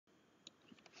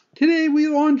Today we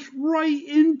launch right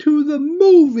into the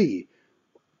movie.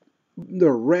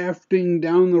 They're rafting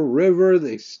down the river.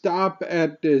 They stop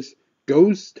at this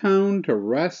ghost town to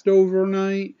rest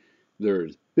overnight.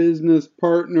 There's business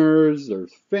partners,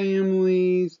 there's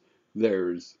families,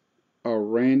 there's a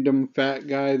random fat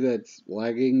guy that's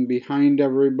lagging behind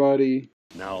everybody.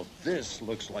 Now this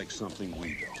looks like something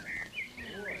we do.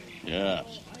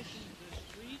 Yes.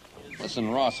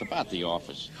 Listen, Ross, about the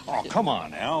office. Oh, come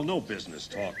on, Al. No business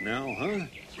talk now, huh?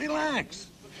 Relax.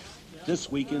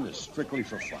 This weekend is strictly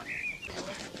for fun.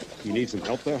 You need some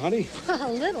help there, honey?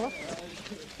 A little.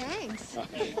 Thanks.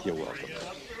 You're welcome.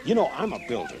 You know, I'm a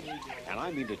builder, and I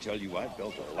mean to tell you I've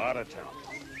built a lot of towns.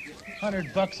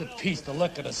 $100 a piece to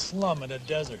look at a slum in the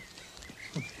desert.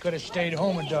 Could have stayed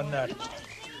home and done that.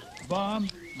 Bob,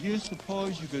 do you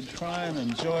suppose you could try and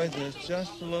enjoy this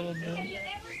just a little bit?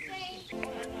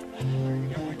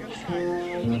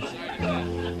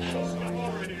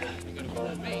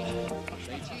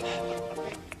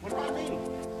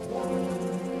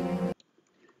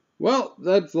 Well,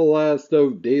 that's the last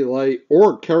of daylight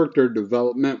or character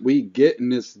development we get in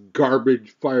this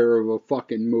garbage fire of a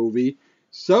fucking movie.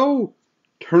 So,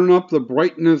 turn up the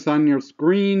brightness on your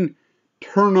screen,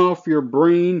 turn off your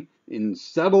brain, and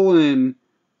settle in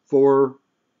for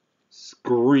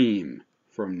Scream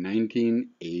from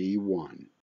 1981.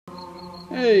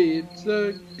 Hey, it's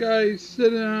a guy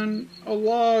sitting on a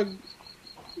log,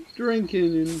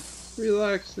 drinking and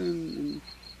relaxing. And...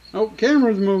 oh,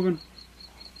 camera's moving.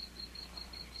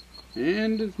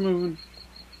 And it's moving.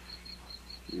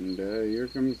 And here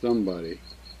comes somebody.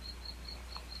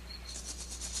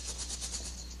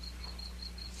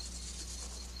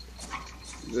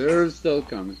 They're still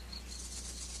coming.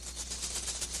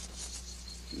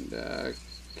 And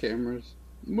camera's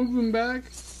moving back.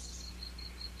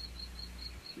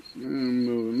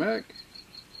 Moving back.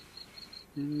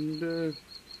 And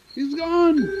he's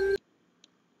gone.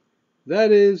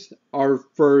 That is our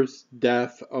first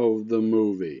death of the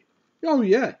movie. Oh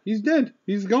yeah, he's dead.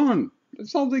 He's gone.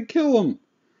 That's how they kill him.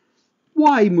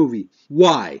 Why, movie?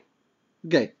 Why?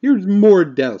 Okay, here's more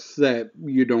deaths that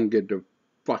you don't get to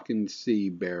fucking see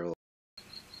barely.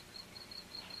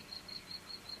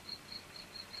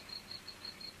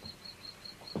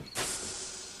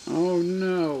 Oh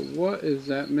no, what is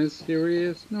that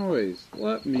mysterious noise?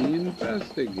 Let me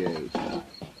investigate.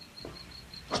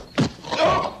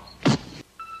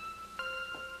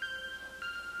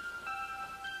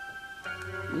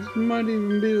 This might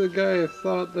even be the guy I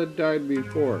thought that died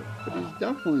before, but he's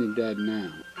definitely dead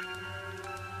now.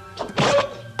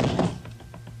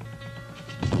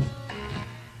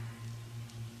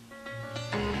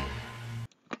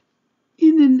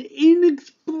 In an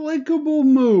inexplicable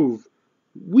move,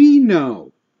 we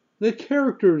know, the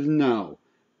characters know,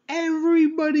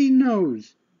 everybody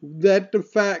knows that the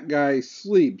fat guy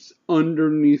sleeps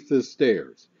underneath the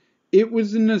stairs. It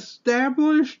was an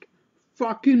established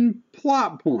fucking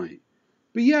plot point.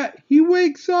 But yet, he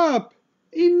wakes up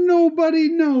and nobody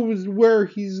knows where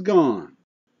he's gone.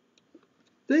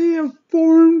 They have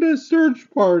formed a search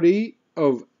party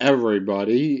of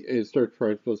everybody. A search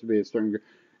party is supposed to be a certain group.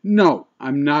 No,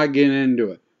 I'm not getting into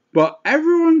it. But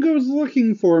everyone goes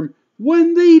looking for him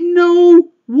when they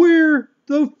know where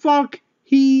the fuck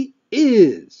he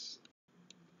is.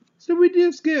 So we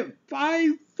just get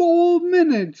 5 full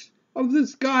minutes of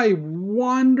this guy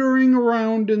wandering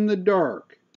around in the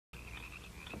dark.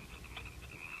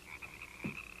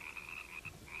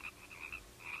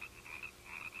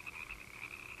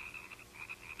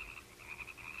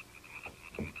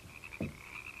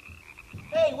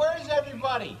 Hey, where is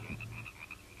everybody?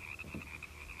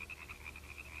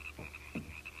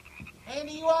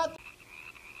 Andy, you out there?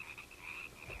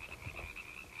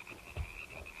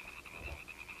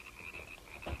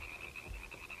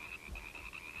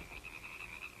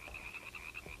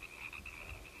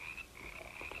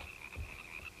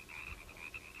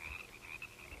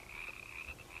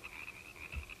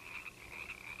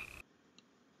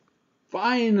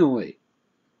 Finally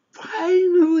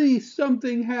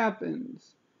something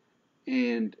happens.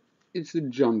 And it's a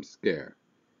jump scare.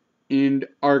 And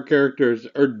our characters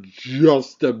are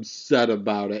just upset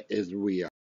about it as we are.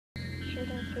 Sure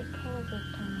don't get cold this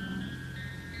time of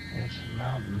night. It's the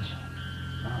mountains.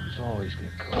 Mountains always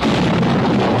get cold.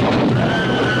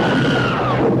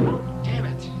 Damn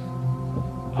it.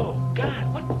 Oh,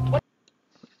 God, what?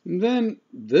 And then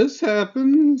this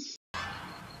happens.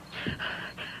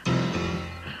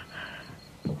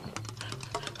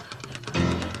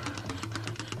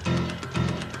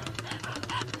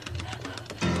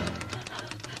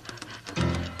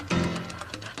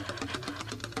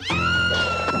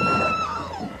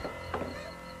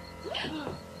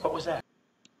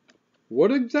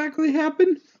 What exactly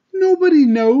happened? Nobody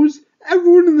knows.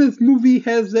 Everyone in this movie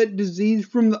has that disease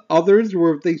from the others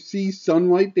where if they see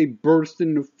sunlight, they burst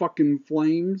into fucking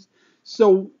flames.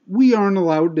 So we aren't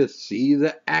allowed to see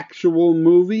the actual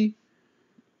movie.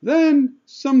 Then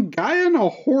some guy on a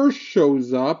horse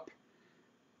shows up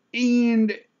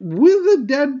and with a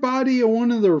dead body of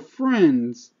one of their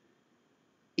friends,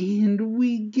 and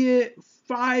we get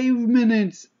 5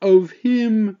 minutes of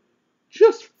him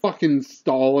just fucking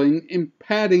stalling and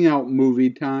padding out movie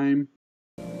time.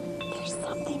 There's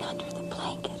something under the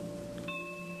blanket.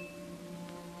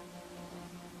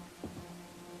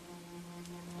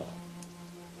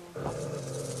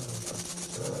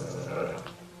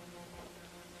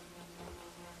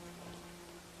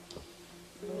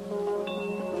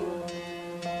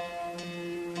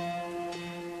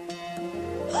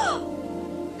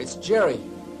 It's Jerry.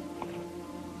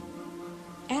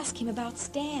 Ask him about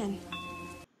Stan.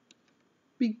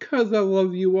 Because I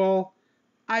love you all,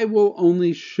 I will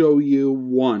only show you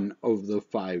one of the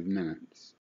 5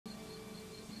 minutes.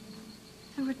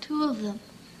 There were two of them.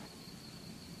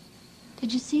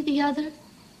 Did you see the other?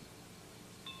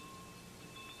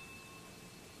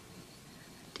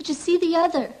 Did you see the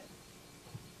other?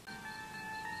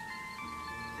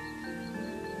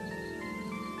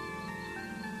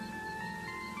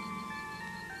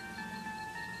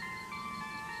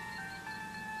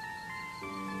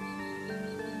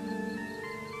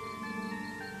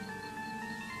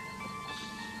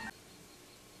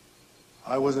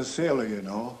 I was a sailor, you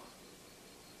know,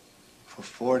 for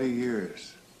 40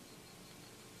 years.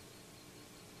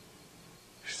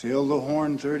 Sailed the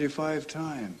Horn 35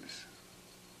 times.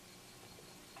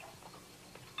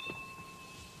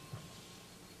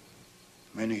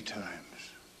 Many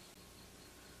times.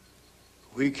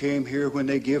 We came here when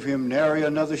they give him nary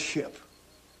another ship.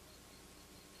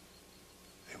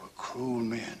 They were cruel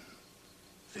men,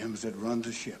 thems that run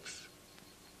the ships.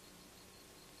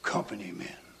 Company men.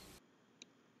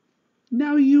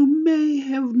 Now you may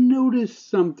have noticed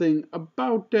something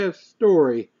about that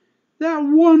story that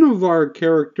one of our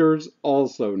characters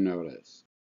also noticed.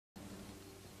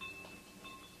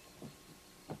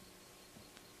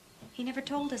 He never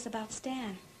told us about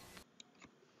Stan.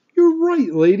 You're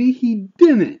right, lady, he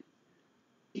didn't.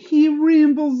 He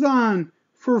rambles on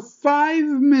for 5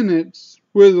 minutes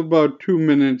with about 2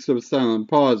 minutes of silent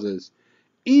pauses.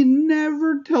 He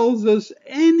never tells us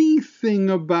anything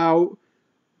about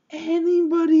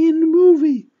anybody in the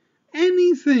movie.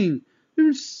 Anything.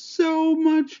 There's so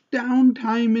much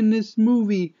downtime in this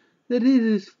movie that it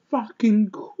is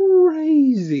fucking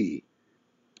crazy.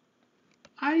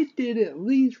 I did at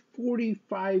least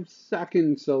 45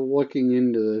 seconds of looking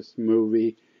into this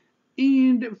movie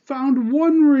and found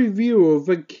one review of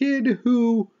a kid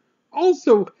who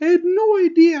also had no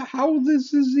idea how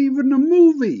this is even a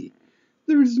movie.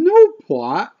 There's no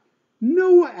plot,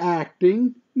 no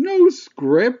acting, no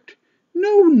script,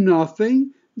 no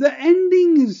nothing. The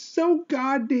ending is so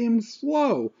goddamn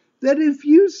slow that if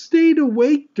you stayed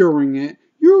awake during it,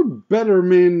 you're a better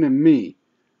man than me.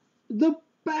 The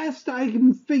best I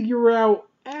can figure out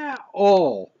at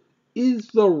all is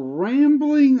the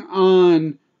rambling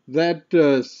on that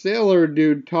sailor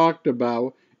dude talked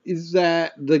about is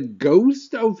that the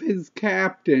ghost of his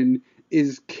captain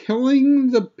is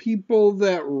killing the people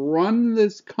that run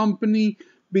this company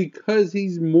because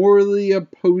he's morally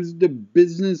opposed to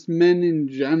businessmen in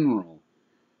general.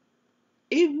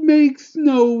 It makes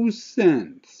no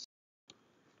sense.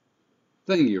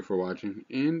 Thank you for watching,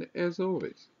 and as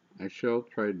always, I shall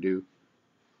try to do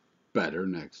better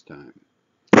next time.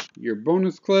 Your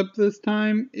bonus clip this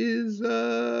time is,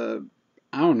 I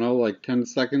don't know, like 10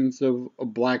 seconds of a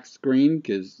black screen,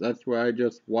 because that's what I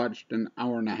just watched an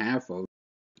hour and a half of.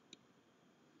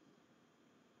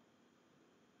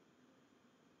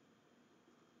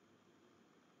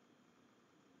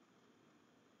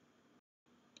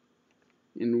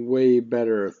 In way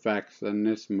better effects than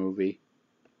this movie.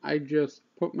 I just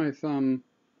put my thumb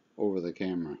over the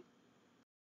camera.